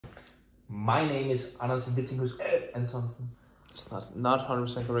My name is Anders Antonsen. It's not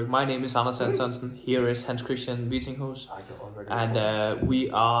 100% correct. My name is Anders Antonsen. Here is Hans-Kristian Wisinghus. And we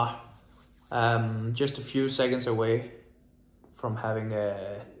are just a few seconds away from having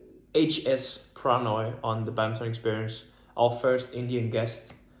HS Prannoy on the Badminton Experience, our first Indian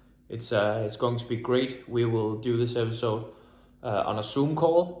guest. It's going to be great. We will do this episode on a Zoom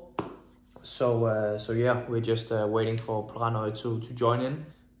call. So yeah, we're just waiting for Prannoy to join in.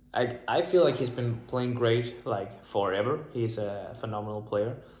 I feel like he's been playing great like forever. He's a phenomenal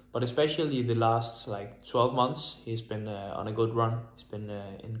player, but especially the last like 12 months, he's been on a good run. He's been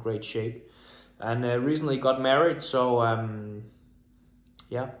in great shape, and recently got married. So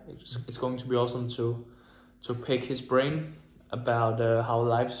yeah, it's going to be awesome to pick his brain about how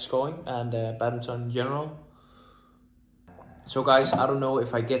life is going and badminton in general. So guys, I don't know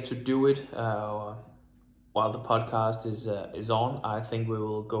if I get to do it while the podcast is on. I think we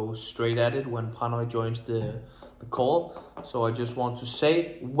will go straight at it when Prannoy joins the call. So I just want to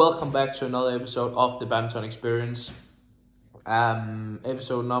say welcome back to another episode of the Badminton Experience.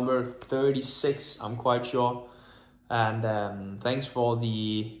 Episode number 36, I'm quite sure. And thanks for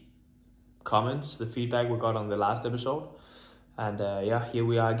the comments, the feedback we got on the last episode. And yeah, here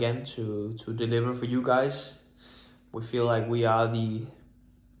we are again to deliver for you guys. We feel like we are the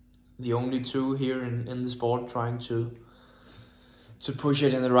only two here in the sport trying to push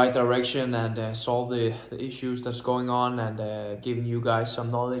it in the right direction and solve the issues that's going on, and giving you guys some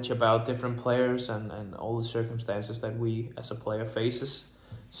knowledge about different players and all the circumstances that we as a player faces.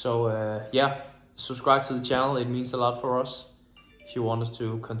 So yeah, subscribe to the channel. It means a lot for us if you want us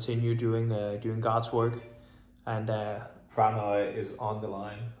to continue doing God's work. And Prannoy is on the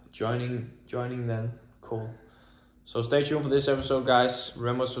line. Joining then. Cool. So stay tuned for this episode, guys.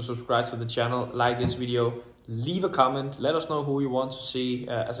 Remember to subscribe to the channel, like this video, leave a comment, let us know who you want to see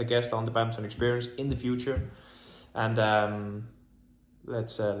as a guest on the Badminton Experience in the future. And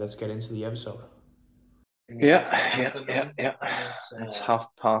let's get into the episode. Yeah. It's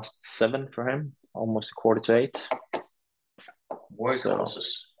 7:30 for him, almost 7:45. So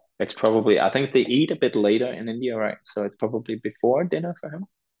it's probably, I think they eat a bit later in India, right? So it's probably before dinner for him.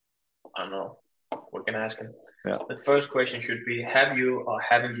 I don't know. We can ask him. Yeah. The first question should be: have you or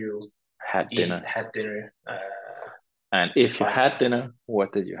haven't you had dinner? And if you had dinner,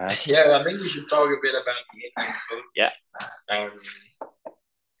 what did you have? Yeah, I think we should talk a bit about the Indian food. Yeah.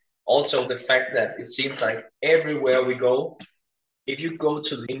 Also, the fact that it seems like everywhere we go, if you go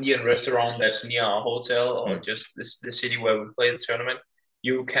to the Indian restaurant that's near our hotel or just the city where we play the tournament,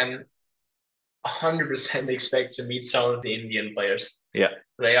 you can 100% expect to meet some of the Indian players. Yeah.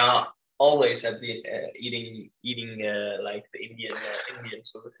 They are always at the eating like the Indian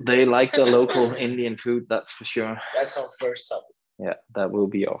food. They like the local Indian food, that's for sure. That's our first topic. Yeah, that will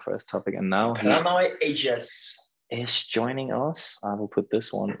be our first topic. And now Prannoy HS is joining us. I will put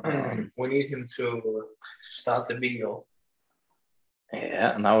this one on. We need him to start the video.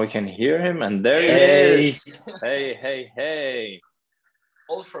 Yeah, now we can hear him, and there he is. Hey.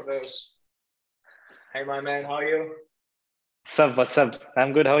 Ultraverse. Hey, my man, how are you? What's up?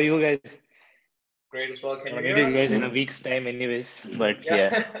 I'm good. How are you guys? Great as well. Can you I'll hear meet us? you guys in a week's time anyways. But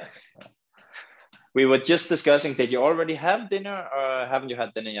yeah. We were just discussing, did you already have dinner or haven't you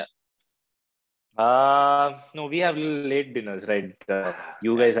had dinner yet? No, we have late dinners, right?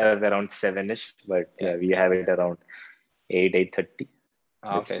 You guys have around 7ish, but yeah, we have it around 8:30.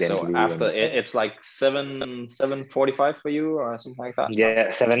 Okay, so after it's like 7:45 for you or something like that? Yeah,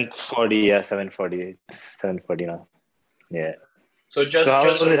 7:40. Yeah, 7:40 now. Yeah. So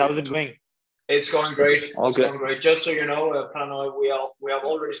how's it going? It's going great. Going great. Just so you know, Prannoy, we have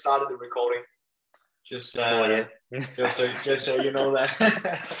already started the recording. Just so you know that.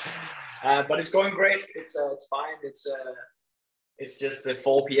 But it's going great. It's fine. It's just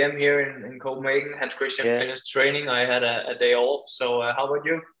 4 p.m. here in Copenhagen. Hans-Kristian finished training. I had a day off. So how about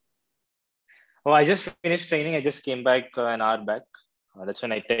you? Oh, I just finished training. I just came back an hour back. That's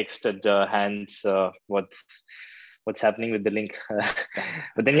when I texted Hans what's happening with the link.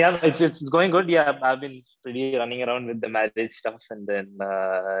 But then yeah, it's going good. Yeah, I've been pretty running around with the marriage stuff, and then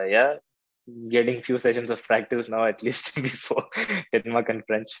getting few sessions of practice now at least before Denmark and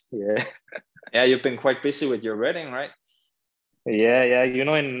French. Yeah, you've been quite busy with your wedding, right? Yeah. You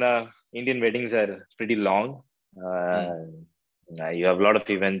know, in Indian weddings are pretty long. You have a lot of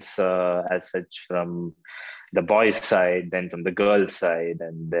events as such from the boys' side, then from the girls' side,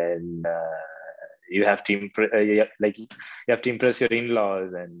 and then you have to impress your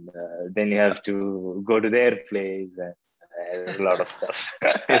in-laws, and then you have to go to their place, and there's a lot of stuff.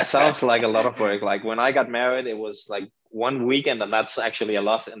 It sounds like a lot of work. Like when I got married, it was like 1 weekend, and that's actually a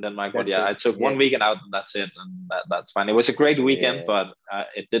lot in Denmark. But I took 1 weekend out, and that's it, and that's fine. It was a great weekend, but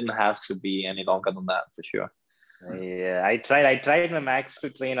it didn't have to be any longer than that for sure. Yeah, I tried my max to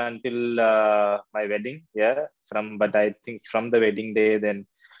train until my wedding. But I think from the wedding day, then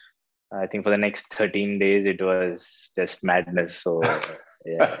I think for the next 13 days, it was just madness. So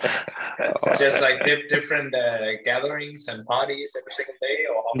yeah. Just like different gatherings and parties every single day,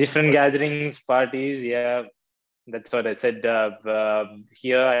 or different gatherings, parties. Yeah, that's what I said.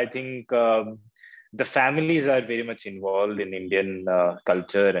 Here, I think the families are very much involved in Indian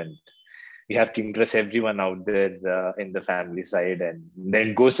culture, and you have to impress everyone out there in the family side, and then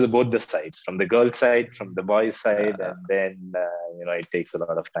it goes to both the sides, from the girl side, from the boy side, and then it takes a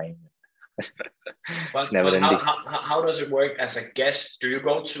lot of time. But how does it work as a guest? Do you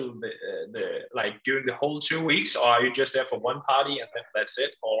go to the like during the whole 2 weeks, or are you just there for one party and then that's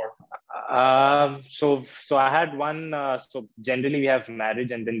it? Or so I had one. So generally we have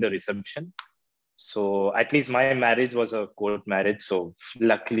marriage and then the reception. So at least my marriage was a court marriage. So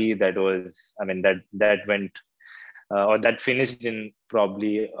luckily that went or that finished in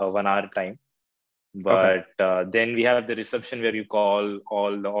probably 1 hour time. But then we have the reception where you call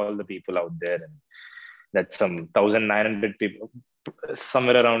all the people out there, and that's some 1,900 people,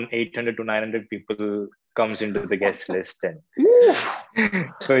 somewhere around 800 to 900 people comes into the guest list, and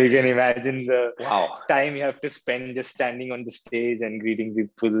so you can imagine the time you have to spend just standing on the stage and greeting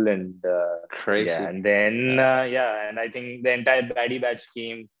people, and crazy. Yeah, and then and I think the entire baddie batch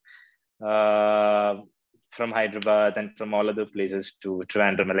came from Hyderabad and from all other places to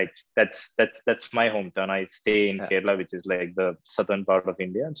Trivandrum. Like that's my hometown. I stay in Kerala, which is like the southern part of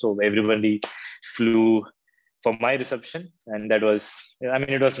India. So everybody flew for my reception, and that was,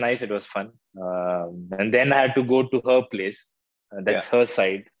 it was nice. It was fun. And then I had to go to her place. That's her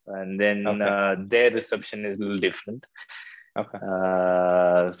side, and then their reception is a little different. Okay.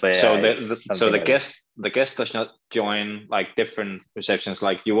 So the guest does not join like different receptions.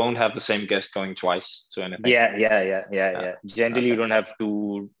 Like you won't have the same guest going twice to anything. Yeah. Generally, you don't have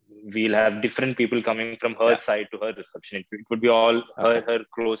to. We'll have different people coming from her side to her reception. It would be all her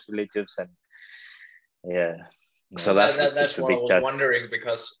close relatives, and So that's what I was wondering,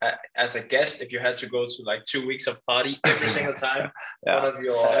 because as a guest, if you had to go to like 2 weeks of party every single time one of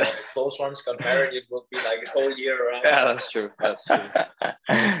your close ones got married, it would be like a whole year around. Yeah, that's true.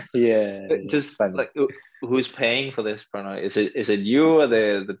 Just funny. Like, who's paying for this, Prannoy? Is it you or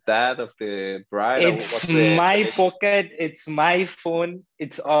the dad of the bride? It's my pocket. It's my phone.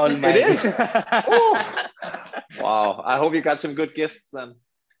 It's all mine. It is. Wow! I hope you got some good gifts then.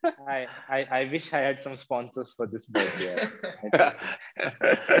 I wish I had some sponsors for this birthday.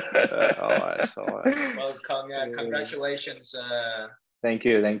 All right. Well, congratulations. Thank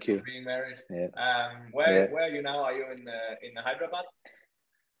you. Being married. Yeah. Where are you now? Are you in Hyderabad?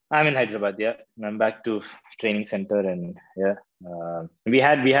 I'm in Hyderabad. Yeah, I'm back to training center, and we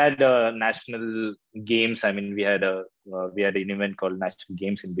had national games. We had an event called National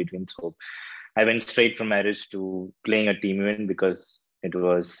Games in between. So I went straight from marriage to playing a team event because it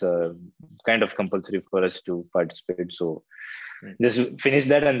was kind of compulsory for us to participate. So just finished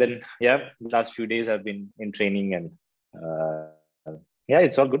that, and then last few days I've been in training, and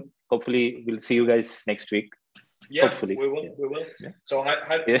it's all good. Hopefully we'll see you guys next week. Yeah, hopefully. We will. Yeah. So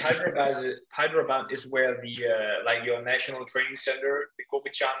Hyderabad is where the like your national training center, the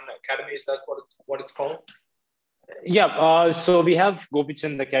Gopichan Academy, is that what it's called? Yeah, so we have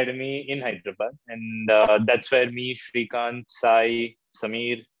Gopichan Academy in Hyderabad, and that's where me, Shrikant, Sai,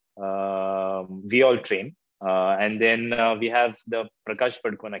 Samir, we all train. And then we have the Prakash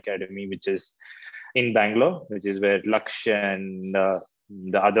Padukone Academy, which is in Bangalore, which is where Laksh and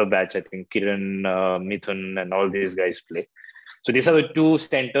the other batch, I think Kiran, Mithun, and all these guys play. So these are the two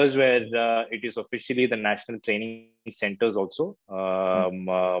centers where it is officially the national training centers also,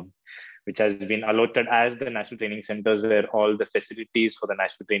 which has been allotted as the national training centers, where all the facilities for the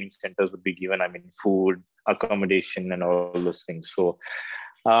national training centers would be given. Food, accommodation, and all those things. So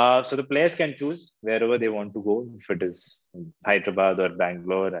the players can choose wherever they want to go, if it is Hyderabad or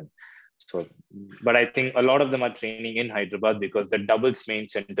Bangalore. And so, but I think a lot of them are training in Hyderabad because the doubles main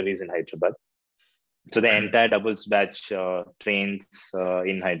center is in Hyderabad. So the entire doubles batch trains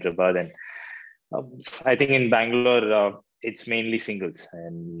in Hyderabad, and I think in Bangalore it's mainly singles.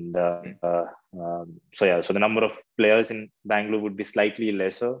 And so the number of players in Bangalore would be slightly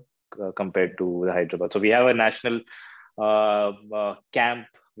lesser compared to the Hyderabad. So we have a national camp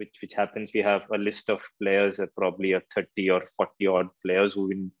which happens. We have a list of players, probably a 30 or 40 odd players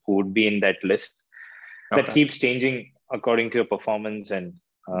who would be in that list. That keeps changing according to your performance, and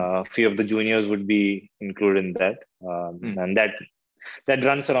a few of the juniors would be included in that, and that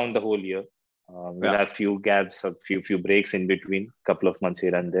runs around the whole year. We'll have few gaps, a few breaks in between, couple of months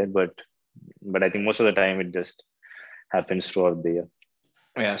here and there, but I think most of the time it just happens throughout the year.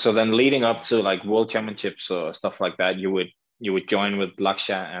 Yeah. So then, leading up to like World Championships or stuff like that, you would join with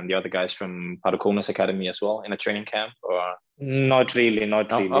Laksha and the other guys from Padukona's academy as well in a training camp, or not really.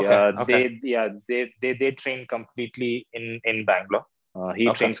 Okay. They train completely in Bangalore. He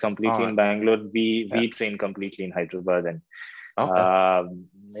trains completely in Bangalore. We train completely in Hyderabad, and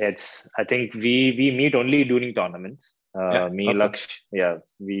I think we meet only during tournaments. Laksh,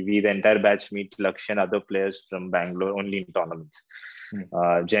 we the entire batch meet Laksh and other players from Bangalore only in tournaments.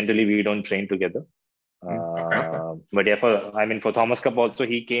 Generally, we don't train together. But yeah, for Thomas Cup also,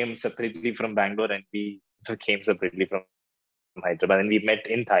 he came separately from Bangalore and we came separately from Hyderabad, and we met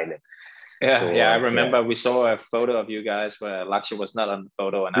in Thailand. I remember we saw a photo of you guys where Lakshya was not on the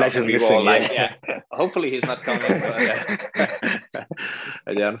photo, and we were all like, hopefully he's not coming.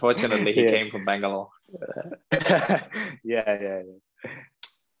 But, unfortunately, he came from Bangalore.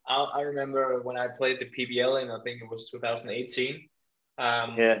 I remember when I played the PBL in, I think it was 2018.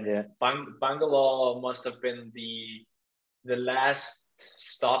 Bangalore must have been the last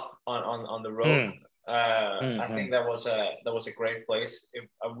stop on the road. I think that was a great place.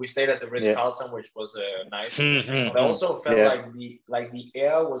 We stayed at the Ritz-Carlton, which was nice. But I also felt like the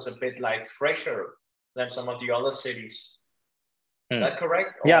air was a bit like fresher than some of the other cities. Is that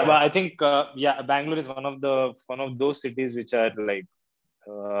correct? Yeah, but I think Bangalore is one of those cities which are like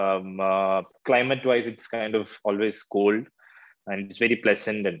climate-wise, it's kind of always cold and it's very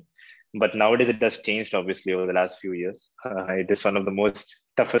pleasant. But nowadays it has changed, obviously, over the last few years. It is one of the most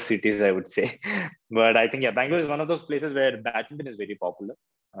toughest cities, I would say. But I think, Bangalore is one of those places where badminton is very popular.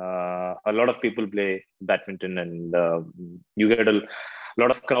 A lot of people play badminton, and you get a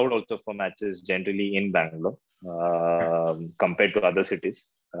lot of crowd also for matches generally in Bangalore compared to other cities.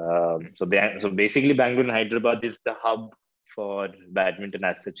 So basically, Bangalore and Hyderabad is the hub for badminton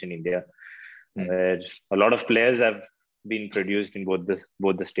as such in India, where a lot of players have been produced in both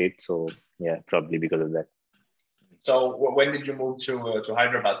the states. So probably because of that. So when did you move to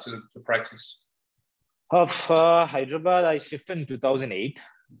Hyderabad to practice? Of Hyderabad, I shifted in 2008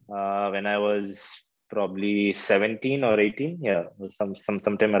 when I was probably 17 or 18.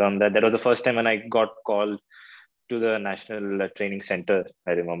 Sometime around that. That was the first time when I got called to the National Training Center,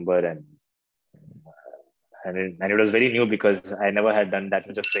 I remember, and it was very new because I never had done that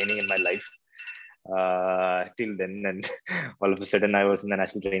much of training in my life till then, and all of a sudden I was in the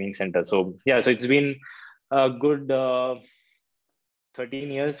National Training Center. So it's been a good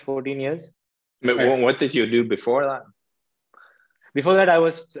 14 years. But what did you do before that? Before that, I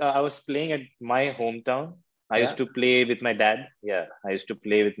was playing at my hometown. I used to play with my dad. I used to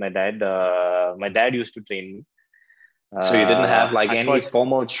play with my dad. My dad used to train me. So you didn't have like any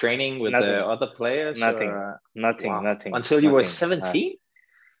formal training with the other players? Nothing. Until you were 17?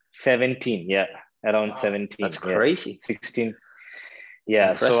 17, around 17. That's crazy. 16.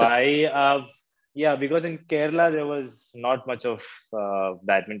 So because in Kerala there was not much of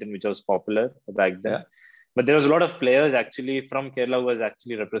badminton which was popular back then. But there was a lot of players actually from Kerala who was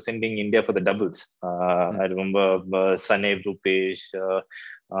actually representing India for the doubles. I remember Sanev, Rupesh,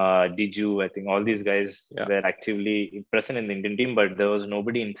 Diju, I think all these guys were actively present in the Indian team, but there was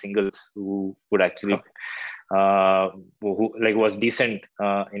nobody in singles who would actually who like was decent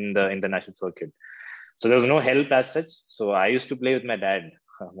in the national circuit. So there was no help as such. So I used to play with my dad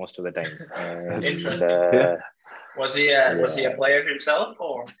most of the time. Interesting. Was he a player himself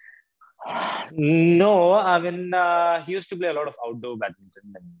or? No, I mean he used to play a lot of outdoor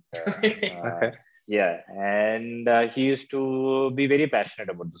badminton. And he used to be very passionate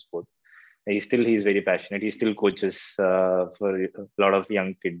about the sport. He's very passionate. He still coaches for a lot of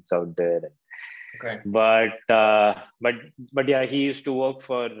young kids out there. But he used to work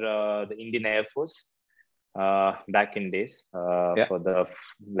for the Indian Air Force back in days. For the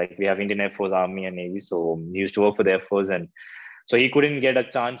we have Indian Air Force, Army, and Navy. So he used to work for the Air Force, and so he couldn't get a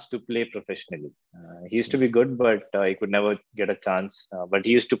chance to play professionally. He used to be good, but he could never get a chance. But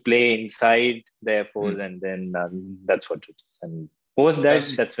he used to play inside the Air Force, and then that's what it is. And post that,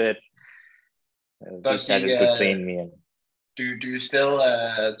 that's where he started to train me. And do you still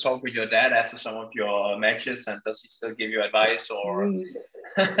talk with your dad after some of your matches, and does he still give you advice or?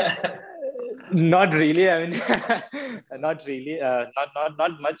 Not really. I mean, not really.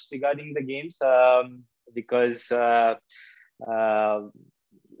 Not much regarding the games because.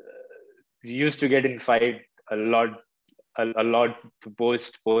 We used to get in fight a lot a lot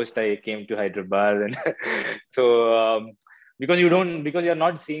post I came to Hyderabad, and so because you're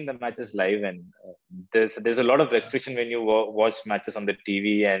not seeing the matches live, and there's a lot of restriction when you watch matches on the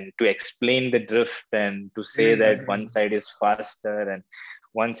TV, and to explain the drift and to say that one side is faster and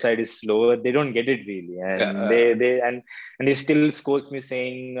one side is slower, they don't get it really, and they still scolds me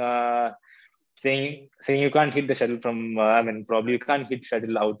saying you can't hit the shuttle from probably you can't hit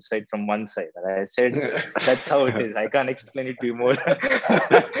shuttle outside from one side. And I said that's how it is. I can't explain it to you more. So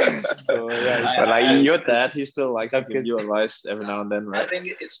yeah, your dad, he still likes to give you advice every now and then, right? I think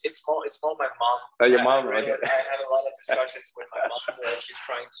it's more my mom. Oh, your mom, right? I have a lot of discussions with my mom where she's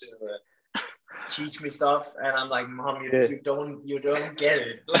trying to teach me stuff, and I'm like, Mom, you don't get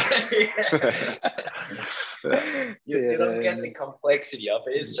it. You don't get the complexity of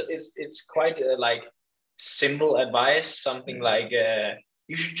it. It's quite like simple advice, something like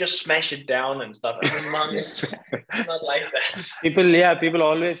you should just smash it down and stuff. I mean, Mom, it's not like that. People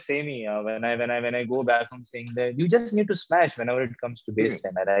always say me when I go back home saying that you just need to smash whenever it comes to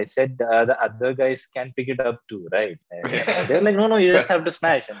baseline. And I said the other guys can pick it up too, right? And they're like, no, you just have to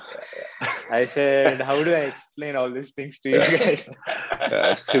smash. And I said, how do I explain all these things to you guys?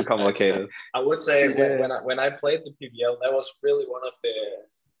 It's too complicated. I would say when I played the PBL, that was really one of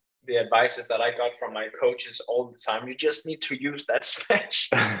the advices that I got from my coaches all the time. You just need to use that smash.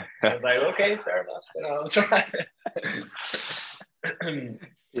 I was like, okay, fair enough. I'll try.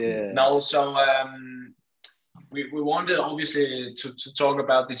 No, so we wanted obviously to talk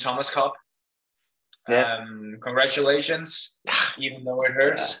about the Thomas Cup. Congratulations, even though it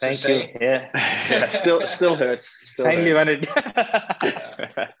hurts. Thank you. Still hurts. Finally won it.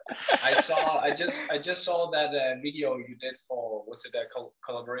 I just saw that video you did for, was it a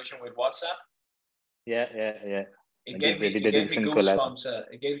collaboration with WhatsApp? Yeah. It gave me goosebumps.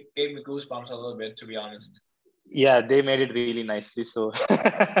 It gave me goosebumps a little bit, to be honest. Yeah, they made it really nicely. So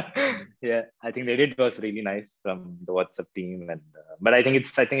yeah, I think they did was really nice from the WhatsApp team, and but I think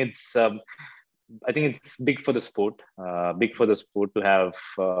it's big for the sport. To have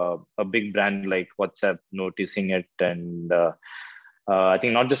a big brand like WhatsApp noticing it, and I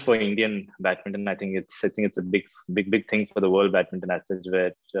think not just for Indian badminton. I think it's a big thing for the world badminton as such,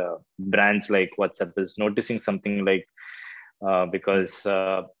 where brands like WhatsApp is noticing something like because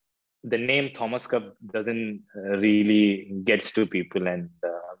the name Thomas Cup doesn't really gets to people, and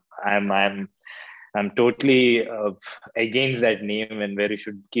I'm totally against that name, and where you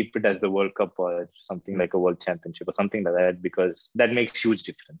should keep it as the World Cup or something like a World Championship or something like that, because that makes huge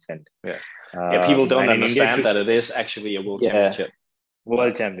difference. And people don't understand that it is actually a World Championship.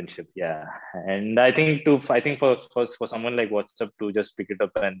 World Championship, yeah. And I think for someone like WhatsApp to just pick it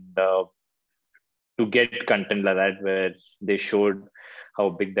up and to get content like that where they showed how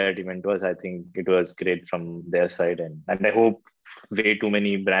big that event was, I think it was great from their side, and I hope way too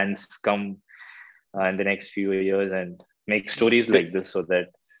many brands come in the next few years and make stories like this, so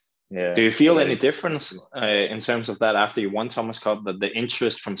that do you feel any difference in terms of that after you won Thomas Cup, that the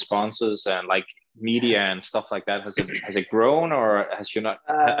interest from sponsors and like media and stuff like that, has it grown, or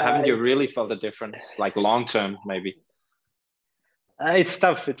haven't you really felt a difference, like long term maybe? It's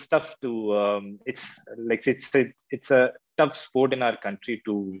tough to it's a tough sport in our country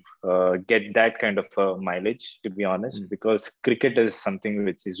to get that kind of mileage, to be honest, because cricket is something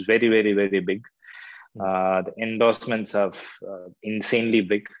which is very, very, very big. The endorsements are insanely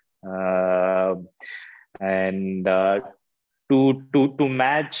big, and to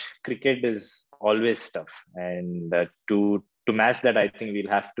match cricket is always tough, and to match that, I think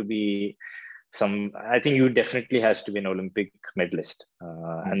we'll have to be I think you definitely has to be an Olympic medalist,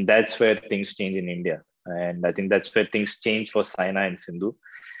 and that's where things change in India, and I think that's where things change for Saina and Sindhu,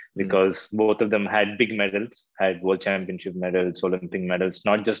 because both of them had big medals, had World Championship medals, Olympic medals,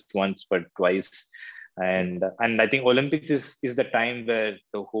 not just once but twice. And I think Olympics is the time where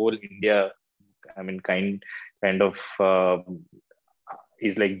the whole India, kind of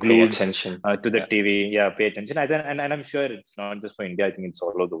is like glued attention to the TV. Pay attention. And I'm sure it's not just for India. I think it's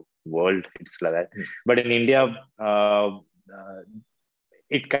all over the world. It's like that. But in India,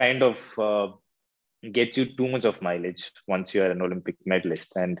 it kind of gets you too much of mileage once you are an Olympic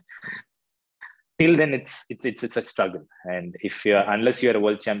medalist, and till then it's a struggle. And unless you're a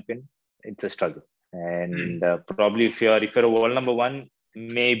world champion, it's a struggle. And probably if you're a world number one,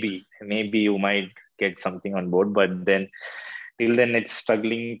 maybe you might get something on board, but then till then it's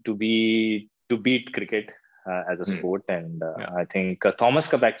struggling to beat cricket as a sport. And I think Thomas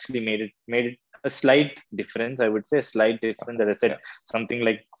Cup actually made it a slight difference, I would say, a slight difference. As I said, something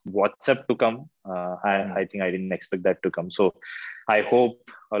like WhatsApp to come. I think I didn't expect that to come. So I hope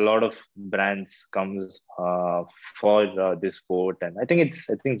a lot of brands comes for this sport, and I think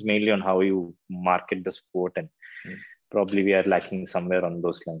it's mainly on how you market the sport, and probably we are lacking somewhere on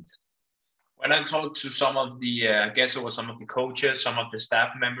those lines. When I talked to some of the, I guess it was some of the coaches, some of the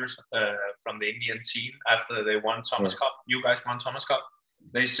staff members from the Indian team after they won Thomas Cup, you guys won Thomas Cup,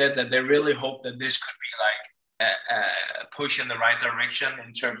 they said that they really hope that this could be like a push in the right direction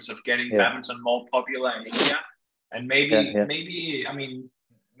in terms of getting badminton more popular in India, and maybe I mean,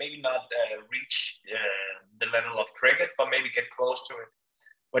 maybe not reach the level of cricket, but maybe get close to it.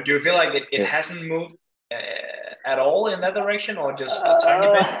 But do you feel like it hasn't moved at all in that direction, or just a tiny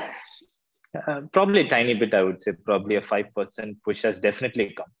bit? Probably a tiny bit, I would say. Probably a 5% push has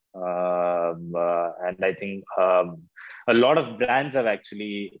definitely come. And I think a lot of brands have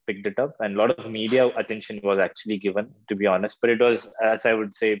actually picked it up, and a lot of media attention was actually given, to be honest. But it was, as I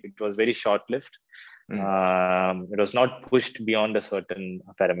would say, it was very short-lived. It was not pushed beyond a certain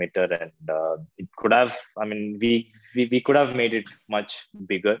parameter, and it could have, I mean, we could have made it much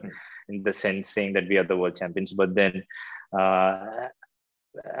bigger in the sense saying that we are the world champions. But then,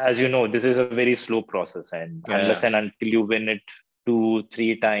 as you know, this is a very slow process, and unless and until you win it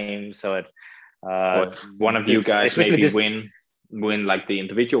 2-3 times, or one of you guys maybe win like the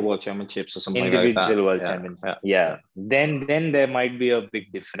individual world championships or something like that. Individual world championship. Then there might be a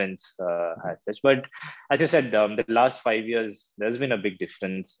big difference as such. But as I said, the last 5 years, there's been a big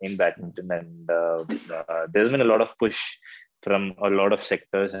difference in badminton, and there's been a lot of push from a lot of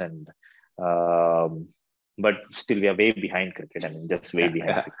sectors, and but still we are way behind cricket. I mean, just way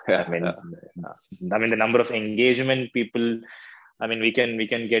behind. I mean, the number of engagement people, I mean, we can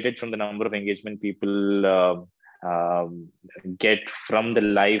get it from the number of engagement people get from the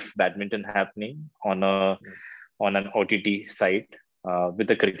live badminton happening on an OTT site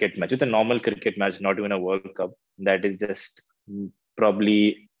with a cricket match, with a normal cricket match, not even a World Cup. That is just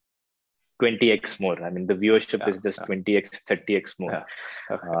probably 20x more. I mean, the viewership is just 20x, 30x more.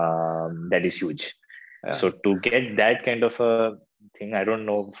 That is huge. So to get that kind of a thing, I don't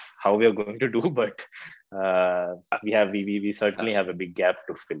know how we are going to do, but we certainly have a big gap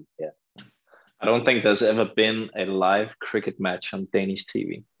to fill. I don't think there's ever been a live cricket match on Danish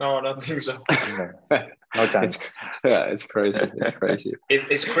TV. No, I don't think so. No chance. It's crazy. It's crazy.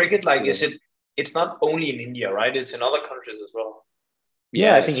 Is cricket like? It's not only in India, right? It's in other countries as well.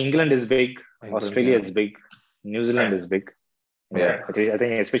 Yeah, I think England is big. Australia is big. New Zealand is big. I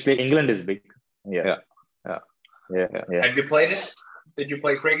think especially England is big. Yeah. Have you played it? Did you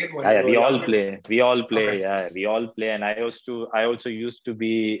play cricket? We all play. We all play. And I also used to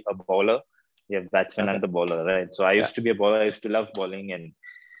be a bowler. Batsman and the bowler, right? So I used to be a bowler. I used to love bowling, and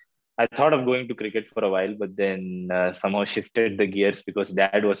I thought of going to cricket for a while, but then somehow shifted the gears because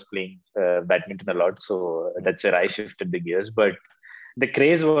Dad was playing badminton a lot. So that's where I shifted the gears. But the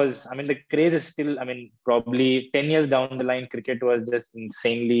craze is still, I mean, probably 10 years down the line, cricket was just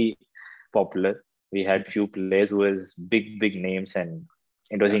insanely popular. We had few players who was big names, and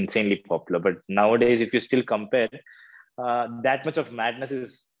it was insanely popular. But nowadays, if you still compare, that much of madness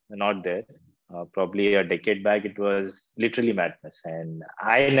is not there. Probably a decade back, it was literally madness, and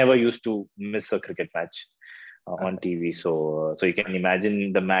I never used to miss a cricket match on TV. So you can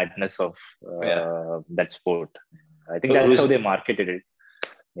imagine the madness of that sport. I think that's how they marketed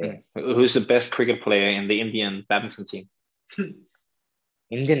it. Who's the best cricket player in the Indian badminton team?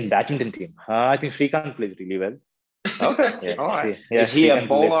 Indian badminton team. I think Srikanth plays really well. Okay. All right. Is he a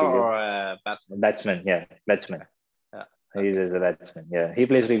bowler or a batsman? Batsman. He is a batsman. He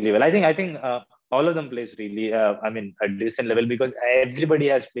plays really well. I think all of them plays really, a decent level, because everybody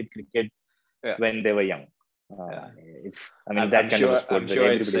has played cricket when they were young. That kind of a sport that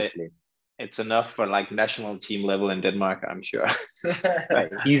everybody plays. It's enough for like national team level in Denmark, I'm sure.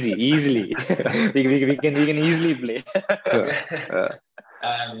 Easily. we can easily play.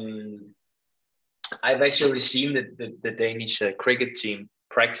 I've actually seen the Danish cricket team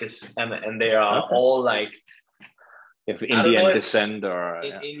practice, and they are all like, if Indian descent or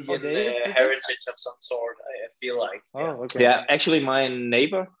Indian heritage of some sort, I feel like. Yeah, actually my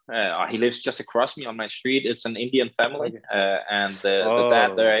neighbor, he lives just across me on my street. It's an Indian family, and the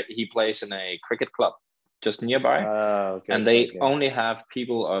dad there, he plays in a cricket club just nearby, and they only have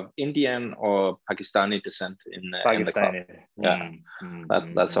people of Indian or Pakistani descent in the club.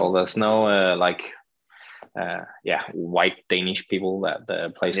 That's all. There's no white Danish people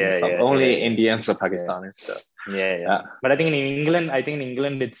that plays in the club. Only Indians or Pakistanis. So. But I think in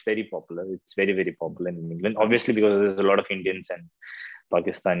England, it's very popular. It's very, very popular in England. Obviously, because there's a lot of Indians, and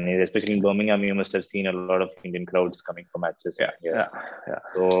Pakistani, especially in Birmingham. You must have seen a lot of Indian crowds coming for matches. Yeah.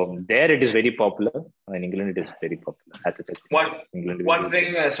 So there it is very popular. In England, it is very popular. One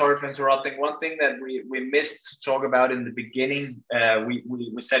thing, sorry for interrupting. One thing that we missed to talk about in the beginning, we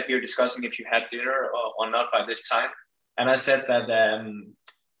sat here discussing if you had dinner or not by this time, and I said that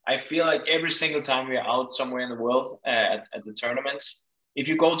I feel like every single time we're out somewhere in the world at the tournaments, if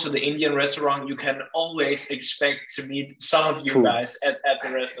you go to the Indian restaurant, you can always expect to meet some of you guys at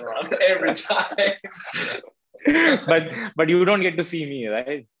the restaurant every time. but you don't get to see me,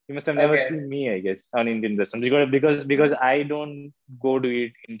 right? You must have never seen me, I guess, on Indian restaurants because I don't go to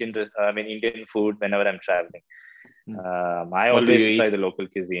eat Indian food whenever I'm traveling. I always try the local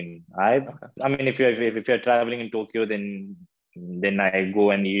cuisine. I mean, if you're traveling in Tokyo, then I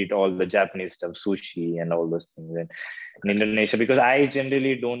go and eat all the Japanese stuff, sushi and all those things. And in Indonesia, because I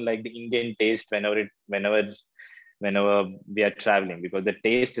generally don't like the Indian taste whenever we are traveling, because the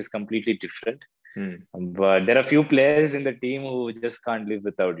taste is completely different. But there are a few players in the team who just can't live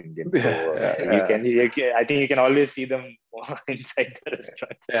without Indian. So I think you can always see them inside the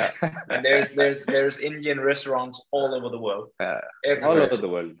restaurants. Yeah, and there's Indian restaurants all over the world. All over the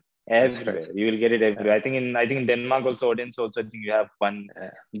world. Everywhere. You will get it everywhere. I think in Denmark also, I think you have one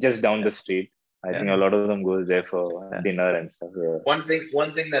just down the street. I think a lot of them goes there for dinner and stuff. One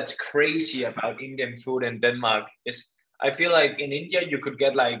thing that's crazy about Indian food in Denmark is I feel like in India you could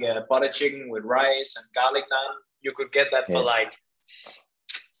get like a butter chicken with rice and garlic naan. You could get that for like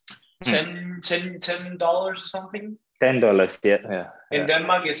 $10 or something. $10, yeah. In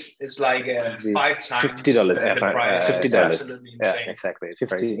Denmark, it's like 5 times $50. The price. $50. It's absolutely insane. Yeah, exactly. It's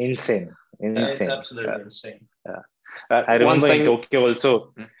 50, insane. It's absolutely insane. I remember in Tokyo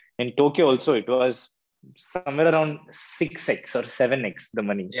also. In Tokyo also, it was somewhere around 6x or 7x the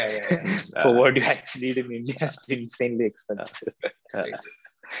money. For what you actually eat in India. It's insanely expensive.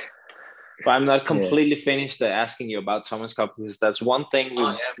 But I'm not completely finished asking you about Thomas Cup, because that's one thing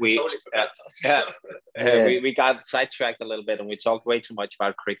we totally forgot. We got sidetracked a little bit and we talked way too much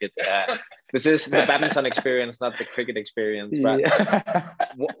about cricket. This is the badminton experience, not the cricket experience. But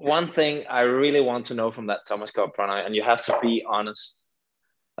one thing I really want to know from that Thomas Cup, Prannoy, and you have to be honest,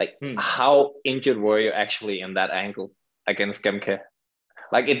 like how injured were you actually in that angle against Gemke?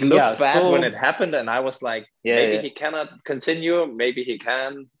 Like it looked bad when it happened, and I was like, maybe he cannot continue, maybe he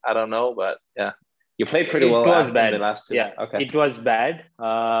can. I don't know, but you played pretty well. It was bad. The last two. It was bad.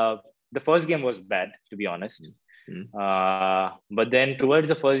 The first game was bad, to be honest. But then towards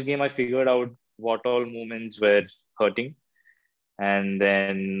the first game, I figured out what all movements were hurting, and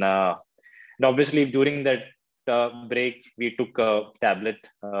then obviously during that break, we took a tablet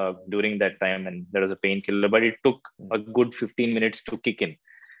during that time, and there was a painkiller, but it took a good 15 minutes to kick in.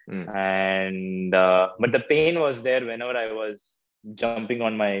 And but the pain was there whenever I was jumping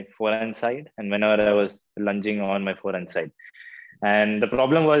on my forehand side and whenever I was lunging on my forehand side. And the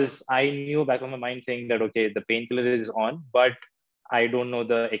problem was, I knew back of my mind saying that, okay, the painkiller is on, but I don't know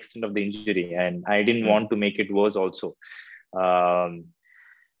the extent of the injury, and I didn't want to make it worse also.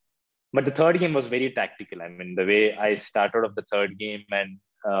 But the third game was very tactical. I mean, the way I started off the third game and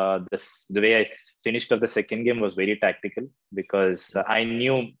the way I finished off the second game was very tactical, because I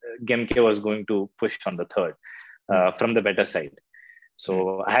knew Gemke was going to push on the third from the better side.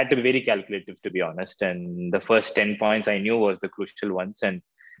 So I had to be very calculative, to be honest. And the first 10 points I knew was the crucial ones. And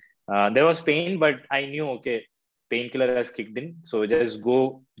there was pain, but I knew, okay, painkiller has kicked in, so just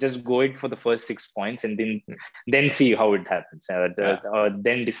go it for the first 6 points, and then see how it happens, or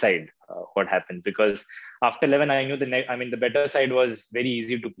then decide what happens. Because after 11, I knew the better side was very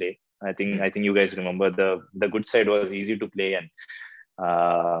easy to play. I think you guys remember the good side was easy to play, and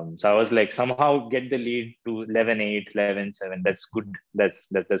so I was like, somehow get the lead to 11-8, 11-7. That's good. That's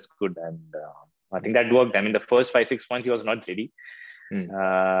good, and I think that worked. I mean, the first 5-6 points he was not ready. He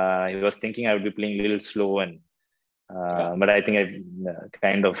was thinking I would be playing a little slow, and but I think I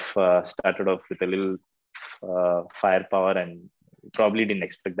kind of started off with a little firepower, and probably didn't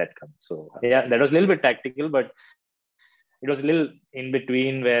expect that come. So that was a little bit tactical, but it was a little in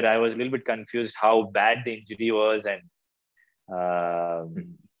between where I was a little bit confused how bad the injury was, and I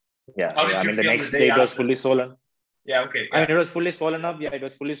mean the next day it was fully swollen. I mean, it was fully swollen up. It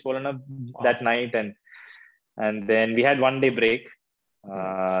was fully swollen up that night, and then we had 1 day break.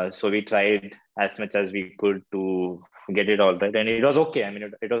 So we tried as much as we could to get it all right, and it was okay. I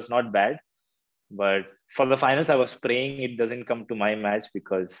mean, it was not bad, but for the finals, I was praying it doesn't come to my match,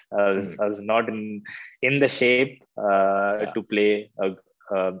 because I was not in the shape to play a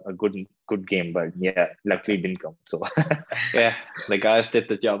good game. But luckily it didn't come. So the guys did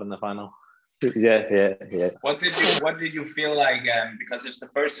the job in the final. Yeah. What did you feel like? Because it's the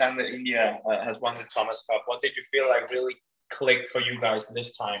first time that India has won the Thomas Cup. What did you feel like really clicked for you guys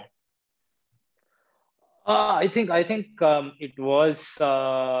this time? I think it was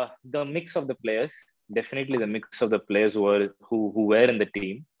the mix of the players. Definitely the mix of the players who were in the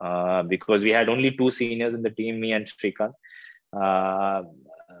team. Because we had only two seniors in the team, me and Shrikant. Uh,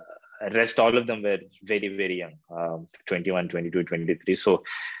 Rest all of them were very, very young, 21, 22, 23. So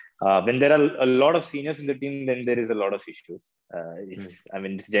when there are a lot of seniors in the team, then there is a lot of issues. I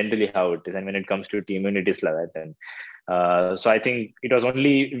mean, it's generally how it is. And when it comes to team unit, it's like that. And so I think it was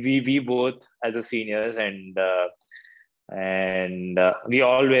only we both as a seniors, and we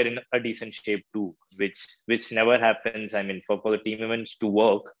all were in a decent shape too, which never happens. I mean, for the team events to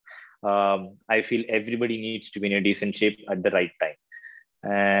work, I feel everybody needs to be in a decent shape at the right time.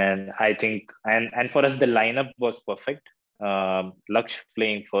 And I think, and for us, the lineup was perfect. Laksh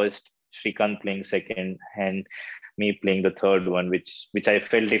playing first, Shrikant playing second, and me playing the third one, which I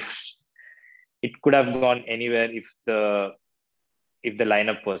felt if it could have gone anywhere if the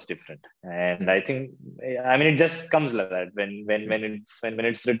lineup was different. And I think, I mean, it just comes like that when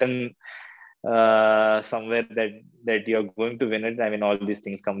it's written somewhere that you're going to win it. I mean, all these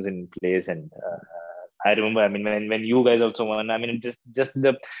things comes in place. And I remember, I mean, when you guys also won, I mean, just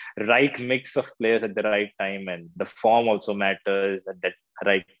the right mix of players at the right time, and the form also matters at that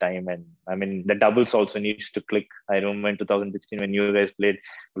right time. And I mean, the doubles also needs to click. I remember in 2016 when you guys played,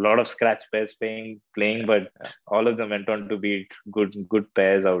 a lot of scratch pairs playing, but all of them went on to be good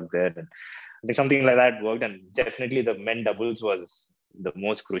pairs out there. And I think something like that worked. And definitely the men doubles was the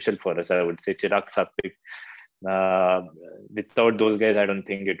most crucial for us, I would say. Chirag, Sapik. Without those guys, I don't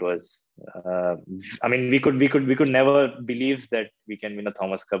think it was. I mean, we could never believe that we can win a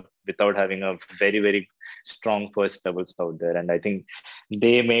Thomas Cup without having a very, very strong first doubles out there. And I think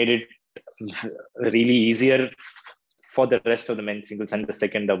they made it really easier for the rest of the men's singles and the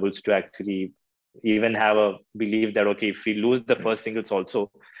second doubles to actually even have a belief that, okay, if we lose the first singles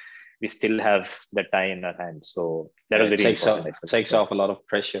also, we still have the tie in our hands. So that was very important. Takes off a lot of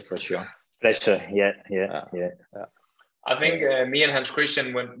pressure for sure. Pressure, yeah. I think me and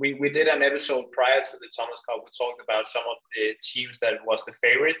Hans-Kristian, when we did an episode prior to the Thomas Cup, we talked about some of the teams that was the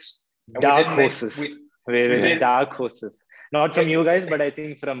favorites. Dark horses. Dark horses. Not from you guys, but I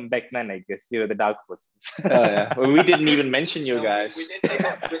think from Beckman, I guess. You were the dark horses. Well, we didn't even mention you guys. We didn't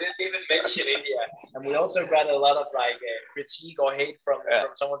even mention India. And we also got a lot of critique or hate from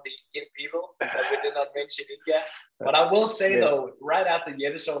some of the Indian people that we did not mention India. But I will say though, right after the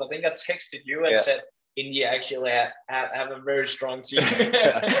episode, I think I texted you and said, India actually have a very strong team.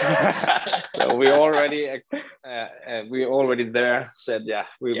 So we already there said,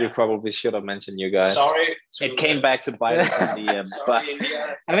 we probably should have mentioned you guys. Sorry, it came back to bite us in the end. But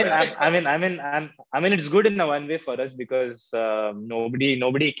I mean, it's good in a one way for us because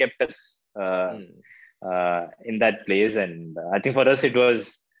nobody kept us in that place, and I think for us it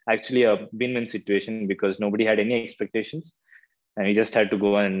was actually a win-win situation because nobody had any expectations. And we just had to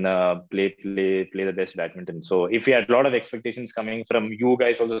go and play the best badminton. So if we had a lot of expectations coming from you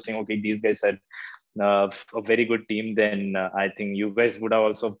guys also saying, okay, these guys had a very good team, then I think you guys would have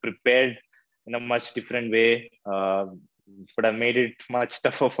also prepared in a much different way, would have made it much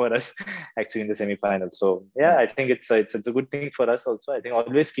tougher for us actually in the semi-final. So I think it's a good thing for us also. I think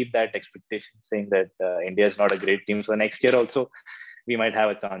always keep that expectation saying that India is not a great team. So next year also, we might have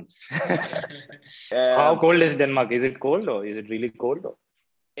a chance. How cold is Denmark? Is it cold or is it really cold? Or?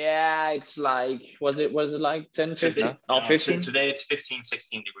 Yeah, it's like, was it like 10, 15? No, 15? Today it's 15,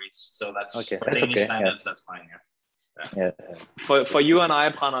 16 degrees. So that's okay. For Danish standards, that's fine. For you and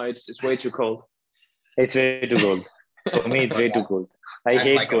I, Prannoy, it's way too cold. It's way too cold. For me, it's way too cold. I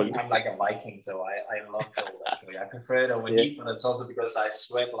hate cold. I'm like a Viking, so I love cold actually. I prefer it over heat, but it's also because I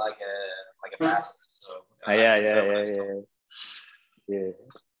sweat like a bastard. So Yeah.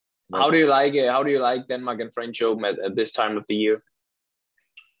 How do you like it? How do you like Denmark and French Open at this time of the year?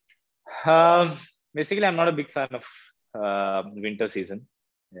 Basically, I'm not a big fan of winter season.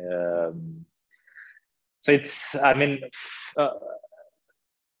 So it's, I mean,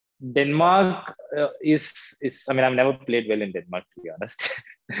 Denmark is. I mean, I've never played well in Denmark, to be honest.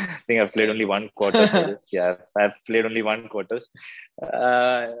 I think I've played only one quarter. I've played only one quarters.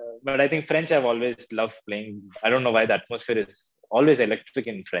 But I think French, I've always loved playing. I don't know why the atmosphere is always electric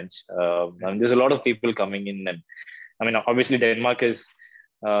in French. I mean, there's a lot of people coming in, and I mean, obviously Denmark is.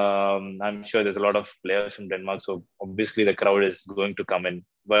 I'm sure there's a lot of players from Denmark, so obviously the crowd is going to come in.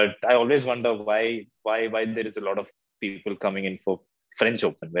 But I always wonder why there is a lot of people coming in for French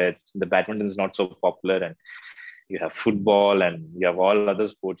Open, where the badminton is not so popular, and you have football, and you have all other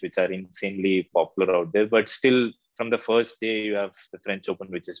sports which are insanely popular out there. But still, from the first day, you have the French Open,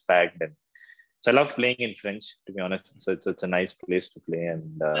 which is packed. And so I love playing in French, to be honest. So it's a nice place to play.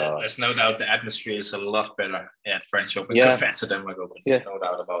 And there's no doubt the atmosphere is a lot better at French Open compared to Denmark Open. Yeah. No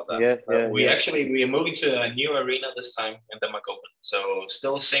doubt about that. We are moving to a new arena this time in Denmark Open. So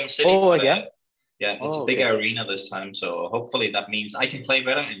still same city. Oh, yeah? Yeah, it's a bigger arena this time. So hopefully that means I can play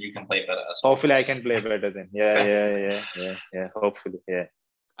better and you can play better as well. Hopefully I can play better then. Yeah. Hopefully, yeah.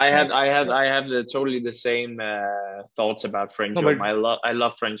 I have totally the same thoughts about French. No, I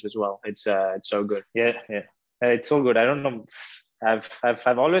love French as well. It's so good. Yeah. It's so good. I don't know.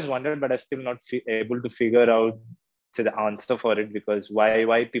 I've always wondered, but I'm still not able to figure out the answer for it, because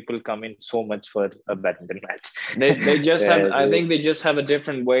why people come in so much for a badminton match. They just have. I think they just have a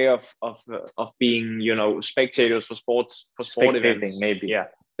different way of being, spectators for sport events. Maybe. Yeah,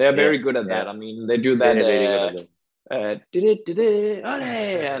 they are very good at that. I mean, they do that. Very good at that.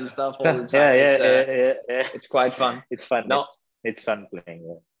 And stuff all the time. It's quite fun. It's fun. No, it's fun playing.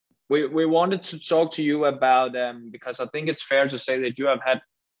 Yeah. We wanted to talk to you about because I think it's fair to say that you have had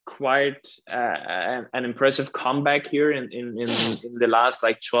quite an impressive comeback here in the last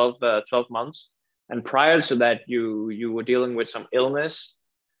 12 months, and prior to that you were dealing with some illness.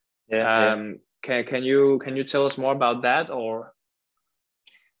 Can you tell us more about that? Or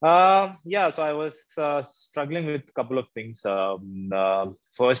so I was struggling with a couple of things.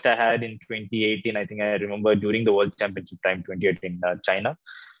 First I had in 2018, I think I remember during the World Championship time, 2018 China.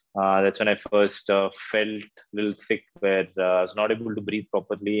 That's when I first felt a little sick, where I was not able to breathe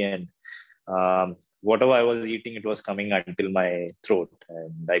properly, and whatever I was eating, it was coming until my throat,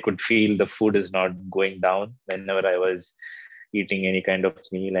 and I could feel the food is not going down whenever I was eating any kind of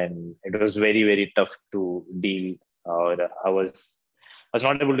meal, and it was very, very tough to deal. I was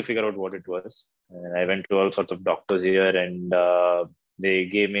not able to figure out what it was, and I went to all sorts of doctors here, and they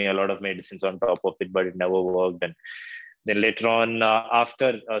gave me a lot of medicines on top of it, but it never worked. And then later on,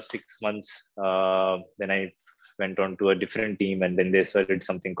 after 6 months, then I went on to a different team, and then they started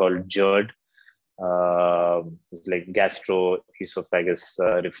something called GERD. It's like gastroesophagus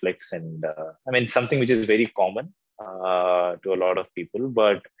reflex, and something which is very common to a lot of people,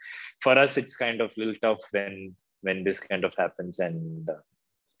 but for us it's kind of a little tough when this kind of happens, and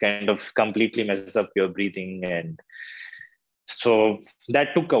kind of completely messes up your breathing. And so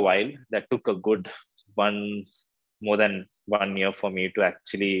that took a while. That took a good more than 1 year for me to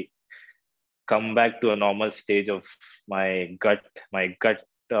actually come back to a normal stage of my gut. My gut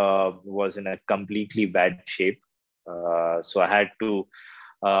was in a completely bad shape. So I had to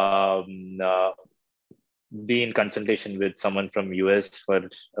be in consultation with someone from US for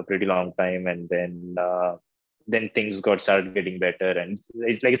a pretty long time. And then things started getting better. And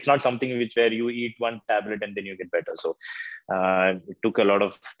it's not something where you eat one tablet and then you get better. So it took a lot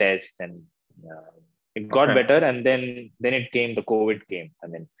of tests, and it got better, and then the COVID came.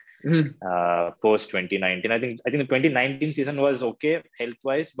 Post 2019, I think the 2019 season was okay health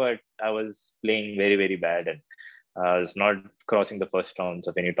wise, but I was playing very, very bad, and I was not crossing the first rounds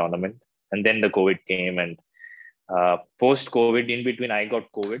of any tournament. And then the COVID came, and post COVID, in between, I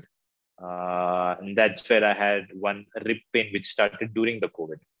got COVID, and that's where I had one rib pain which started during the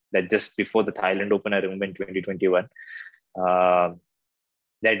COVID. That just before the Thailand Open, I remember in 2021.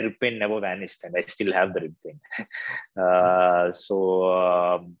 That rib pain never vanished, and I still have the rib pain.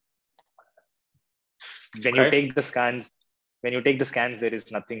 When you take the scans, there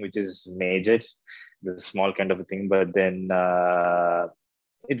is nothing which is major. There's a small kind of a thing, but then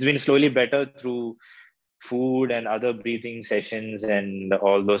it's been slowly better through food and other breathing sessions and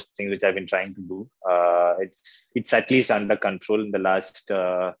all those things which I've been trying to do. It's at least under control in the last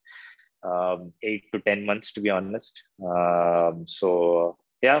 8 to 10 months, to be honest. So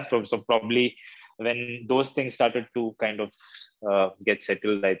probably when those things started to kind of get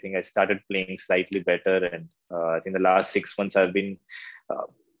settled, I think I started playing slightly better. And I think the last 6 months I've been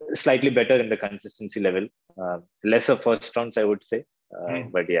slightly better in the consistency level. Lesser first rounds, I would say.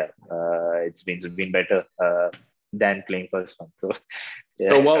 But it's been better than playing first round. So,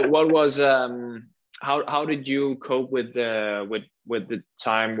 So what was how did you cope with the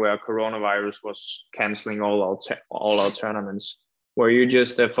time where coronavirus was canceling all our tournaments? Were you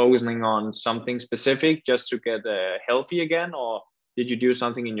just focusing on something specific just to get healthy again, or did you do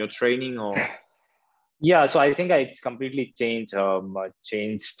something in your training? Or so I think I completely changed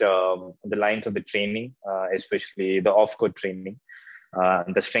the lines of the training, especially the off-court training,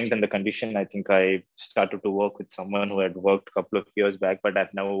 the strength and the condition. I think I started to work with someone who had worked a couple of years back, but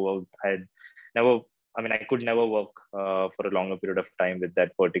I've never I mean, I could never work for a longer period of time with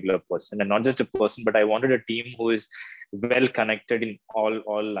that particular person, and not just a person, but I wanted a team who is well connected in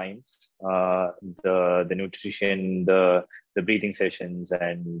all lines, the nutrition, the breathing sessions,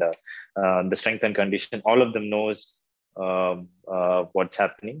 and the strength and condition. All of them knows what's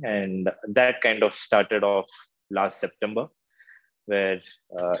happening, and that kind of started off last September, where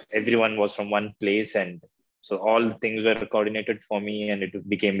everyone was from one place, and so all things were coordinated for me, and it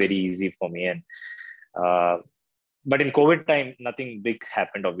became very easy for me. And but in COVID time, nothing big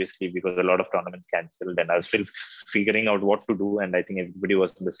happened, obviously, because a lot of tournaments cancelled, and I was still figuring out what to do. And I think everybody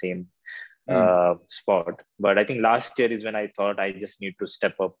was in the same spot. But I think last year is when I thought I just need to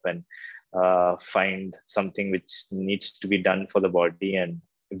step up and find something which needs to be done for the body. And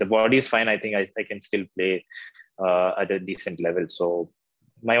if the body is fine, I think I can still play at a decent level. So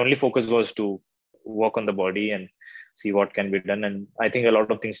my only focus was to work on the body and see what can be done. And I think a lot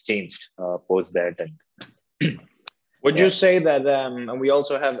of things changed post that. And would you say that, and we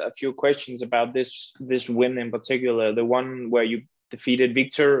also have a few questions about this win in particular, the one where you defeated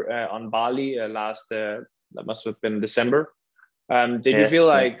Viktor on Bali last, that must have been December. Did you feel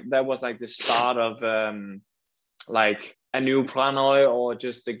like that was like the start of like a new Prannoy, or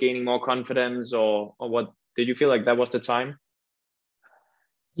just gaining more confidence, or what? Did you feel like that was the time?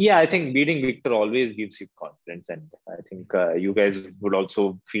 Yeah, I think beating Viktor always gives you confidence, and I think you guys would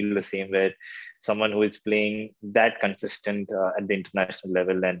also feel the same, where someone who is playing that consistent at the international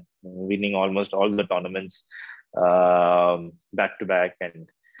level and winning almost all the tournaments back to back, and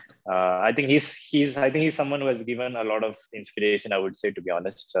I think he's someone who has given a lot of inspiration, I would say, to be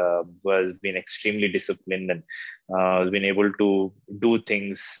honest, who has been extremely disciplined and has been able to do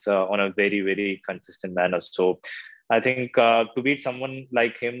things on a very, very consistent manner. So I think to beat someone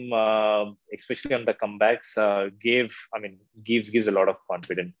like him, especially on the comebacks, gives a lot of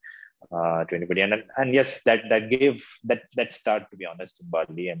confidence to anybody. And yes, that gave that start, to be honest, in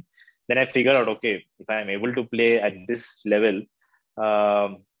Bali. And then I figured out, okay, if I'm able to play at this level,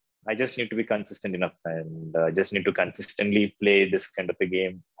 I just need to be consistent enough, and just need to consistently play this kind of a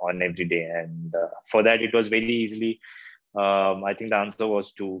game on every day. And for that, it was very easily. I think the answer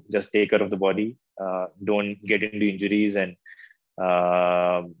was to just take care of the body, don't get into injuries, and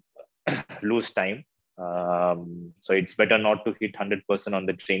lose time. So it's better not to hit 100% on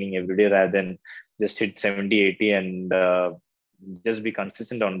the training every day, rather than just hit 70, 80 and just be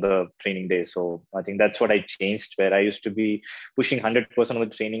consistent on the training day. So I think that's what I changed, where I used to be pushing 100% of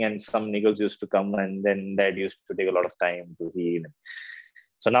the training, and some niggles used to come, and then that used to take a lot of time to heal.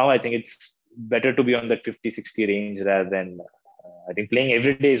 So now I think it's better to be on that 50-60 range, rather than I think playing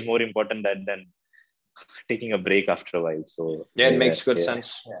every day is more important than taking a break after a while. So yeah, it makes good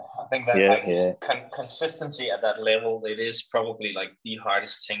sense. Yeah, I think that consistency at that level, it is probably like the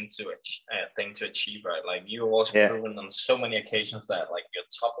hardest thing to achieve, right? Like you've also proven on so many occasions that like your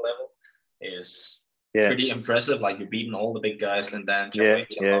top level is pretty impressive. Like you're beating all the big guys, Lin Dan, Chong Wei,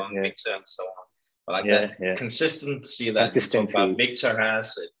 Chen Long, Viktor, and so on. But like that consistency that you talk about Viktor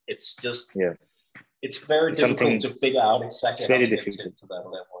has, it's just it's very difficult to figure out exactly how to get to that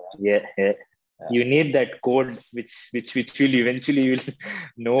level. Right? Yeah. You need that code, which will eventually you'll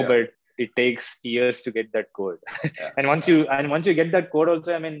know, but it takes years to get that code. And once you get that code,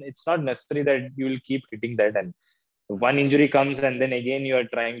 also, I mean, it's not necessary that you will keep hitting that, and one injury comes, and then again you are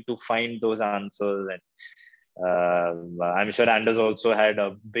trying to find those answers. And I'm sure Anders also had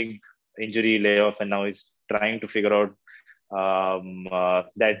a big injury layoff, and now he's trying to figure out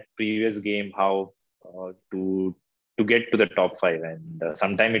that previous game, how to get to the top 5. And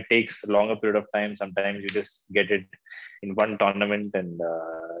sometimes it takes a longer period of time. Sometimes you just get it in one tournament, and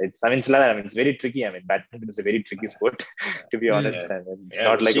it's very tricky. I mean, badminton is a very tricky sport, to be honest. And it's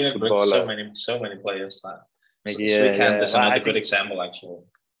not like a football. So many players. Srikanth is another good example, actually.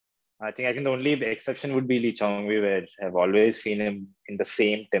 I think the only exception would be Chong Wei, where I've always seen him in the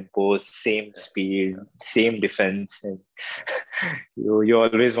same tempo, same speed, same defense. And you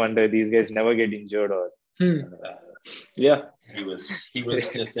always wonder, these guys never get injured, or yeah, he was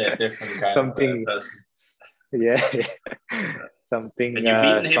just a different kind of person. Something. And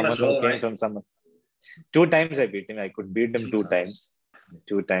you beat him as well, right? From someone. 2 times I beat him. I could beat him 2 times.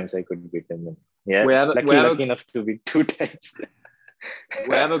 2 times I could beat him. Yeah, lucky enough to beat 2 times.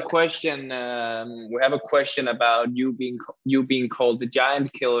 We have a question. We have a question about you being called the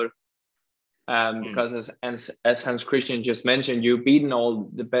Giant Killer, because as Hans-Kristian just mentioned, you've beaten all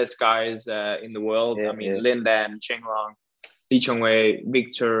the best guys in the world. Lin Dan, Chen Long, Chong Wei,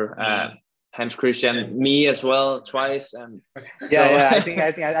 Viktor, Hans-Kristian, me as well, twice, and I think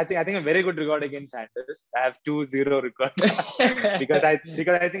a very good record against Sanders. I have 2-0 record because I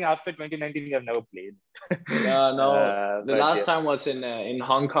think after 2019 we have never played. The last time was in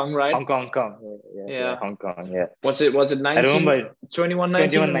Hong Kong, right? Hong Kong. Yeah, Hong Kong. Yeah. Was it 19? I remember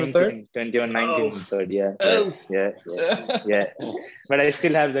 21-19 21-19 third. Yeah. But I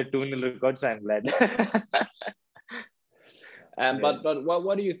still have the 2-0 record, so I'm glad. But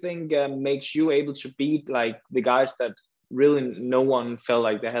what do you think makes you able to beat like the guys that really no one felt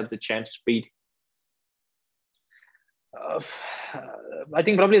like they had the chance to beat? I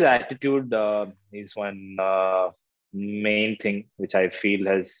think probably the attitude is one main thing which I feel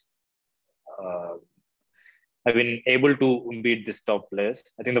has I've been able to beat this top players.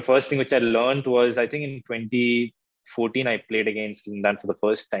 I think the first thing which I learned was, I think in 2014 I played against Lin Dan for the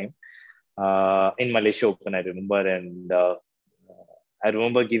first time in Malaysia Open, I remember, and I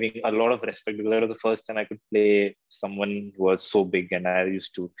remember giving a lot of respect because that was the first time I could play someone who was so big, and I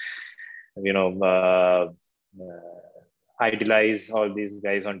used to, idolize all these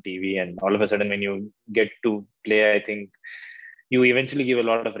guys on TV. And all of a sudden, when you get to play, I think you eventually give a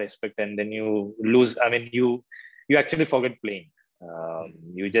lot of respect, and then you lose. I mean, you actually forget playing.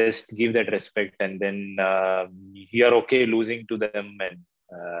 You just give that respect, and then you're okay losing to them. And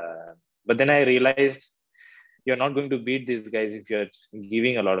but then I realized, you're not going to beat these guys if you're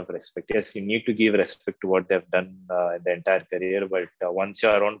giving a lot of respect. Yes, you need to give respect to what they've done in the entire career. But once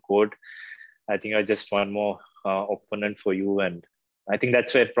you're on court, I think you're just one more opponent for you. And I think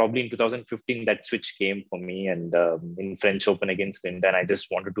that's where probably in 2015 that switch came for me. And in French Open against Lin Dan, I just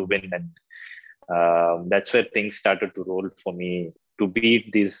wanted to win. And that's where things started to roll for me to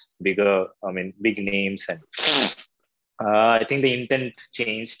beat these big names. And I think the intent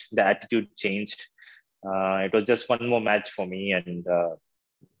changed, the attitude changed. It was just one more match for me, and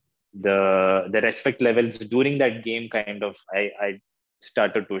the respect levels during that game kind of I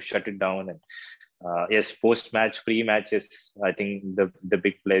started to shut it down. And yes, post match, pre matches, I think the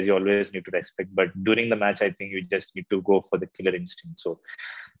big players you always need to respect, but during the match, I think you just need to go for the killer instinct. So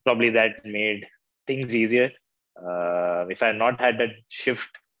probably that made things easier. If I had not had that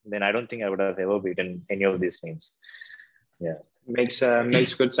shift, then I don't think I would have ever beaten any of these names. Yeah, makes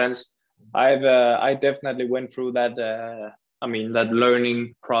good sense. I definitely went through that. That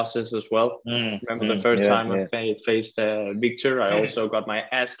learning process as well. Remember the first time I faced Viktor, I also got my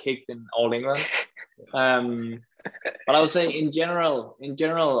ass kicked in All England. But I would say in general,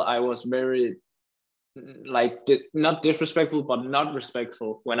 I was very not disrespectful, but not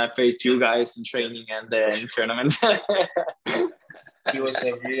respectful when I faced you guys in training and in tournaments. He was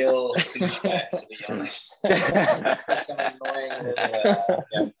a real douchebag, to be honest. Annoying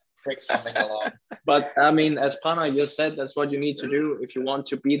little prick coming along. But as Prannoy just said, that's what you need to do if you want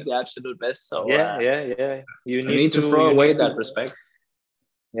to beat the absolute best. So you need to throw away that respect.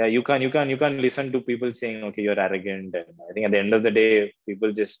 Yeah, you can listen to people saying, okay, you're arrogant, and I think at the end of the day,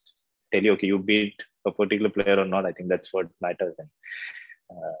 people just tell you, okay, you beat a particular player or not. I think that's what matters. And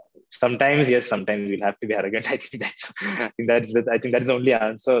sometimes yes, sometimes you'll have to be arrogant. I think that's the only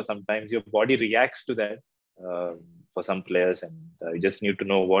answer. Sometimes your body reacts to that for some players, and you just need to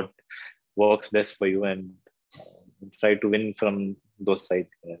know what works best for you and try to win from those sides.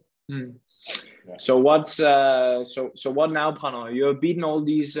 So what now, Prannoy? You have beaten all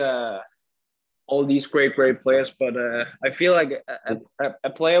these great players, but I feel like a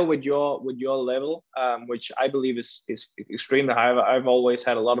player with your level, which I believe is extremely high. I've always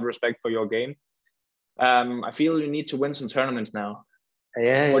had a lot of respect for your game. I feel you need to win some tournaments now.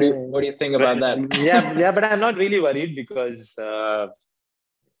 Yeah. What do you think about that? Yeah, but I'm not really worried because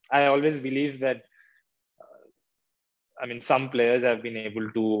I always believe that. Some players have been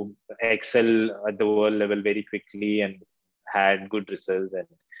able to excel at the world level very quickly and had good results. And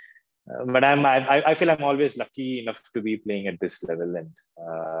but I feel I'm always lucky enough to be playing at this level and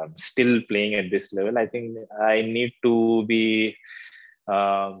still playing at this level. I think I need to be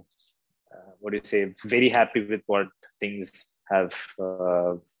very happy with what things have.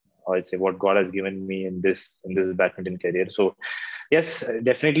 I'd say what God has given me in this badminton career. So yes,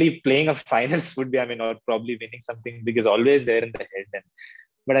 definitely playing a finals would be, or probably winning something big is always there in the head.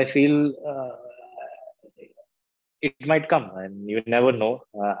 But I feel it might come, and you never know.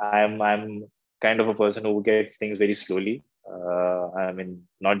 I'm kind of a person who gets things very slowly.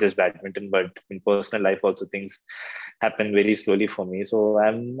 Not just badminton, but in personal life also things happen very slowly for me. So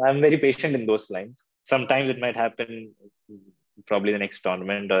I'm very patient in those lines. Sometimes it might happen probably the next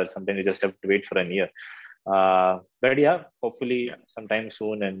tournament, or sometimes you just have to wait for a year. But yeah, hopefully sometime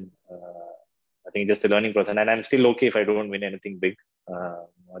soon. And I think just a learning process. And I'm still okay if I don't win anything big.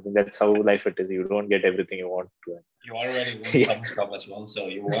 I think that's how life it is. You don't get everything you want to. You already won Thomas Cup as well, so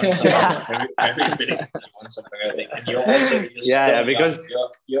you won some every bit. You won some everything, and you're also because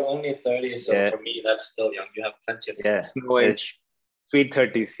you're only 30, so for me that's still young. You have plenty of no age. Sweet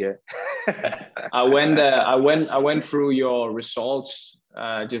 30s, I went through your results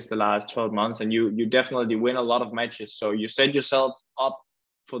just the last 12 months, and you definitely win a lot of matches. So you set yourself up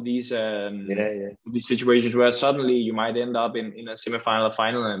for these these situations where suddenly you might end up in a semi-final or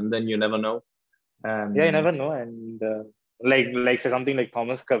final, and then you never know. You never know. And like something like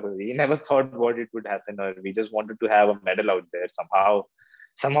Thomas Cup, we never thought what it would happen, or we just wanted to have a medal out there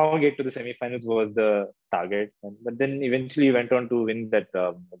somehow get to the semi-finals was the target. But then eventually we went on to win that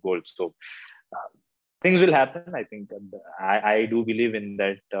gold. So things will happen. I think I do believe in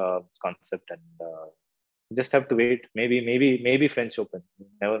that concept, and just have to wait. Maybe French Open. You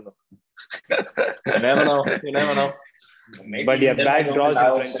never know. You never know. Maybe but bad draws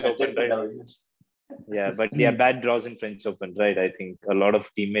in French Open, right? Bad draws in French Open, right? I think a lot of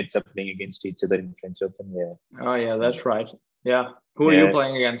teammates are playing against each other in French Open. Oh yeah, that's right. Yeah. Who are you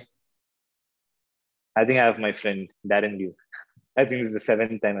playing against? I think I have my friend Darren Liu. I think it's the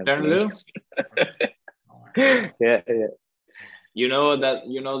 7th time I'm Darren Liu. yeah. You know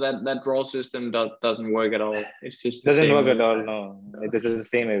that draw system doesn't work at all. It's just doesn't work at all. No, it is the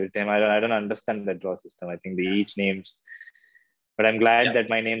same every time. I don't understand that draw system. I think they each names. But I'm glad that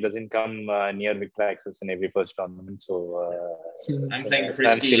my name doesn't come near Viktor Axelsen in every first tournament. So I'm playing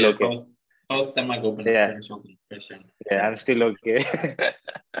Christy. Okay. Both Denmark Open and French Open. Yeah, I'm still okay.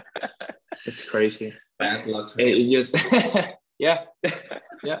 It's crazy. Bad luck. It just yeah.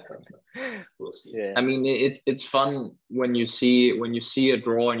 We'll see. Yeah. I mean, it's fun when you see a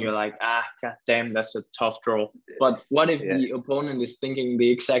draw and you're like, god damn, that's a tough draw. But what if the opponent is thinking the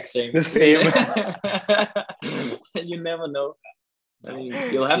exact same? The same. You never know. I mean,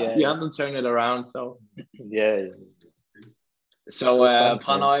 you have to turn it around. So So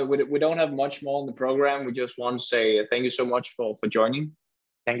Prannoy, we don't have much more on the program. We just want to say thank you so much for joining.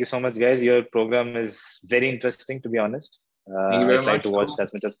 Thank you so much, guys. Your program is very interesting, to be honest. Thank you very I try much. to watch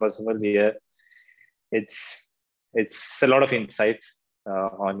as much as possible. Yeah, it's a lot of insights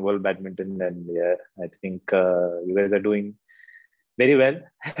on world badminton, and I think you guys are doing very well.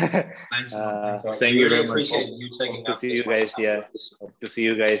 Thanks. Thank you very much. Appreciate you taking to see you guys. Hope to see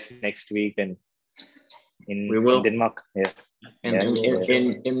you guys next week and in Denmark. In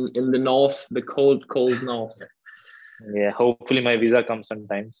the north, the cold north. Yeah, hopefully my visa comes on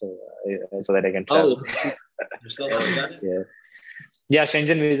time, so that I can travel. You're still having that? Yeah,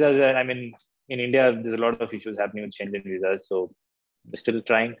 Schengen visas. I mean, in India, there's a lot of issues happening with Schengen visas, so we're still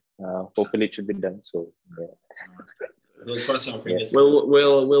trying. Hopefully, it should be done. So we'll cross our fingers.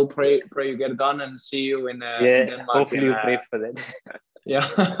 We'll pray you get it done and see you in Denmark. Hopefully, you pray for that. Yeah.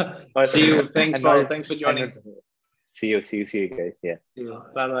 See you. Thanks for joining. See you guys. Yeah.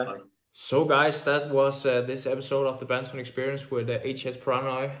 Bye. So guys, that was this episode of the Badminton Experience with HS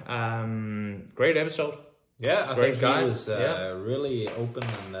Prannoy. Great episode. Yeah, I think he was really open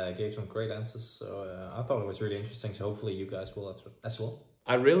and gave some great answers. So I thought it was really interesting. So hopefully you guys will as well.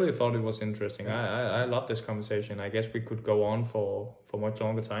 I really thought it was interesting. I love this conversation. I guess we could go on for much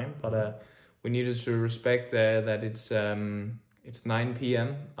longer time, but we needed to respect that it's 9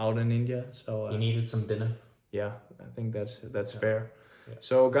 p.m. out in India. So he needed some dinner. Yeah, I think that's fair. Yeah.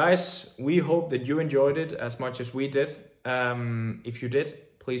 So guys, we hope that you enjoyed it as much as we did. If you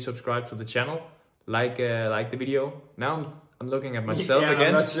did, please subscribe to the channel, like the video. Now I'm looking at myself again.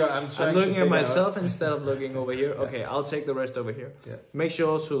 I'm not sure. I'm looking at myself instead of looking over here. Okay, I'll take the rest over here. Yeah. Make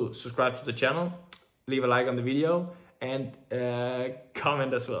sure to subscribe to the channel, leave a like on the video, and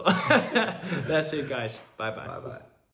comment as well. That's it, guys. Bye. Bye.